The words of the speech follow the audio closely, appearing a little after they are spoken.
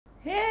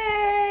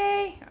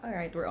Hey!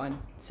 Alright, we're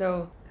on.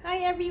 So,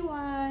 hi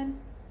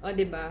everyone! O,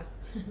 diba?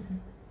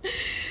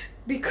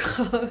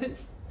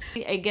 Because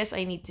I guess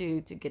I need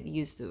to get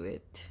used to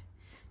it.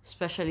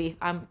 Especially if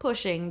I'm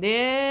pushing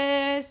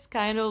this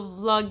kind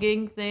of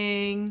vlogging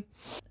thing.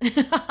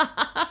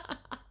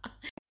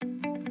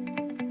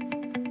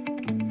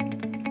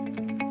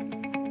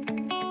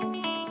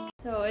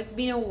 So, it's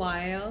been a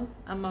while.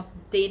 I'm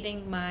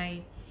updating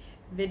my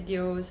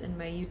videos and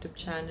my YouTube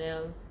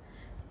channel.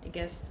 I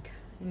guess,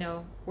 you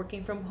know,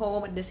 working from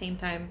home at the same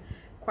time,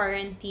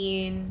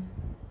 quarantine,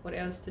 what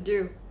else to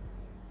do?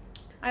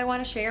 I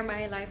want to share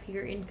my life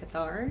here in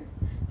Qatar.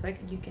 So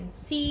you can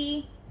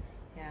see,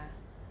 yeah,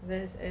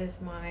 this is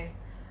my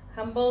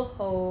humble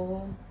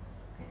home.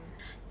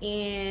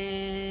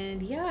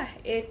 And yeah,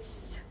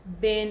 it's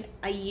been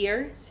a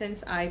year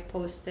since I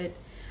posted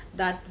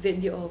that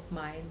video of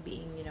mine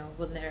being, you know,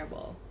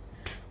 vulnerable.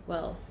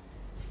 Well,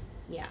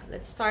 yeah,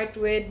 let's start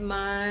with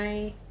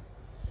my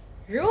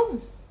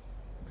room.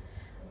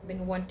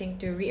 Been wanting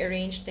to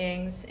rearrange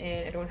things,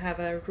 and I don't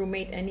have a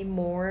roommate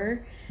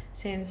anymore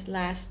since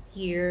last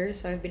year,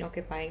 so I've been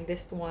occupying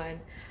this one.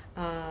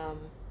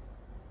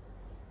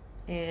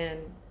 And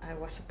I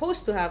was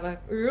supposed to have a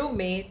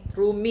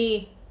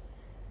roomie.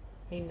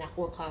 Ay,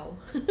 naku, kao.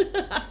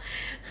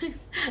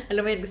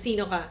 Alam mo yun, kung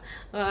sino ka.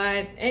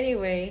 But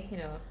anyway, you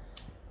know,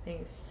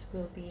 things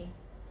will be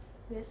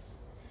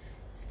this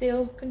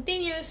still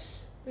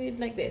continues with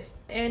like this.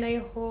 And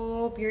I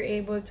hope you're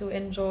able to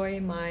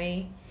enjoy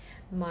my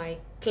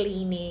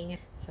cleaning.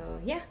 So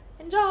yeah,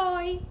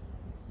 enjoy.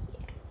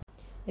 Yeah.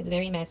 It's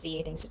very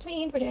messy. Thanks to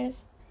Twin for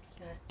this.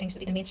 Thanks to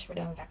Tita Mitch for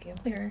the vacuum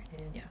cleaner.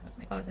 And yeah, that's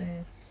my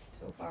closet.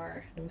 So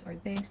far, those are the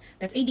things.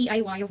 That's a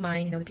DIY of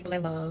mine. You know, the people I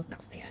love.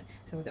 That's the end.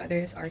 So the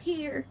others are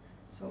here.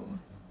 So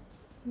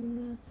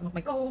some of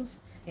my goals.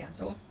 Yeah.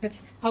 So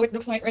that's how it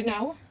looks like right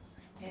now.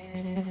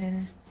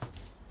 And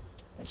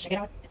let's check it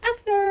out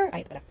after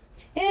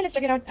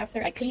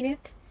I clean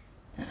it.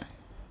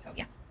 So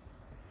yeah.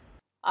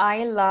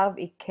 I love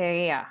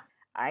IKEA.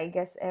 I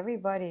guess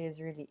everybody is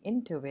really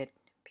into it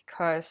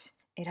because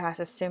it has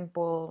a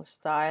simple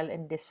style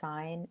and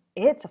design.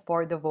 It's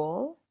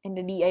affordable, and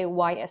the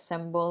DIY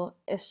assemble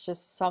is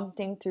just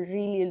something to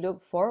really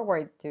look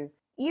forward to.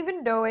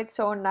 Even though it's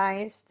so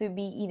nice to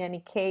be in an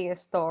IKEA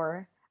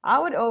store, I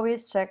would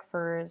always check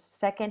for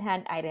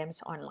secondhand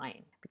items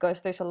online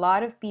because there's a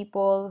lot of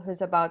people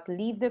who's about to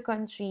leave the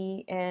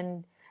country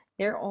and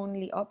their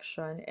only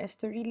option is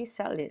to really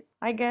sell it.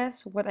 I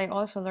guess what I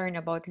also learned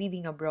about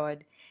living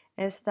abroad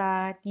is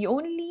that you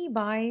only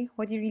buy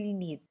what you really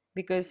need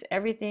because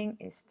everything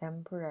is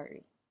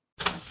temporary.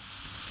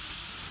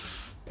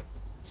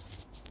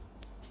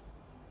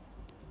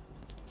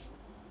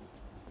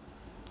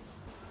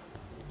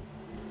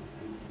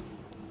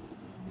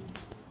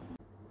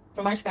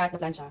 From our Scott, na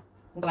plancha.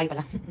 Yung kabayo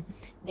pala.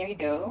 There you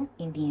go.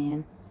 And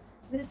then,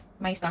 this is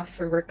my stuff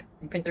for work.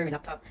 My printer, my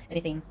laptop,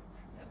 anything.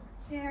 So,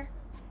 there.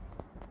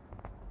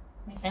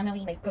 My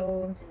family, my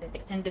codes, and then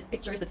extended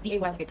pictures. That's DIY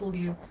like I told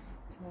you.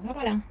 So, mga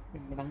pa lang.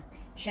 Diba?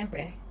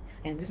 Syempre.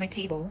 And this is my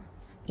table.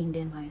 And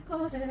then my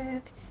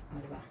closet. Oh,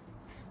 diba?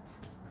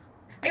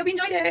 I hope you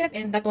enjoyed it.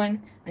 And that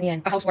one, ano yan,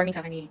 pa-housewarming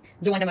sa akin ni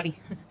Joanna Marie.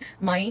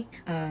 My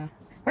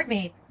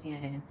workmate.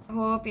 Yan. I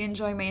hope you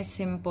enjoy my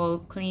simple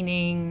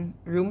cleaning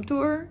room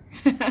tour.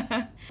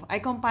 I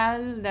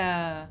compile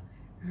the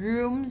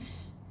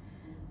rooms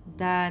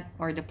that,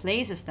 or the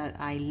places that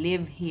I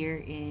live here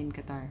in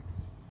Qatar.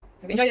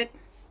 Hope you enjoyed it.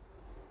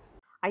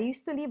 I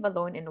used to live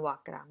alone in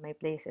Wakra. My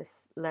place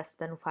is less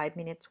than 5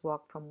 minutes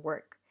walk from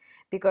work.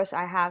 Because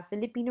I have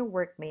Filipino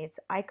workmates,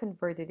 I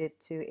converted it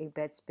to a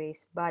bed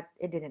space, but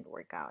it didn't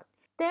work out.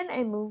 Then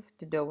I moved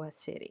to Doha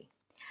City.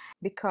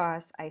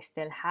 Because I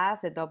still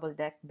have the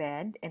double-deck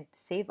bed and to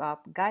save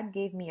up, God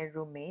gave me a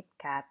roommate,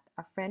 Kat,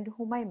 a friend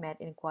whom I met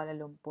in Kuala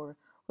Lumpur,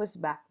 who's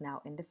back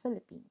now in the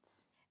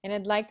Philippines. And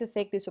I'd like to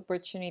take this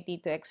opportunity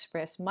to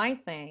express my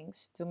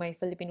thanks to my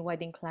Philippine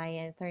wedding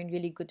client and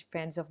really good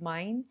friends of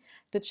mine,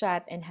 to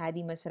Chat and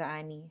Hadi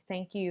Masraani.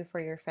 Thank you for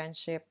your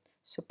friendship,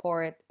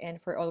 support,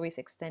 and for always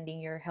extending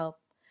your help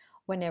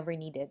whenever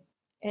needed.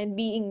 And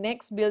being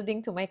next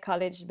building to my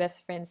college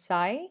best friend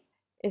Sai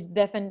is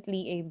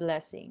definitely a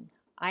blessing.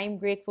 I'm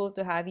grateful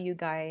to have you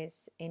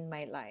guys in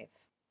my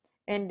life.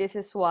 And this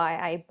is why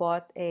I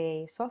bought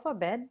a sofa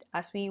bed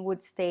as we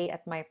would stay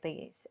at my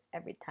place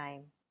every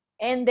time.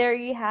 And there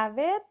you have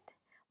it,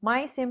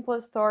 my simple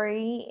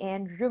story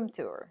and room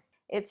tour.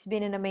 It's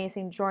been an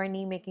amazing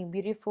journey making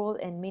beautiful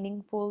and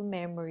meaningful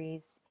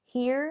memories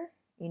here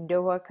in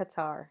Doha,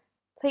 Qatar.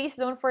 Please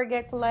don't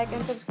forget to like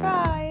and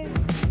subscribe.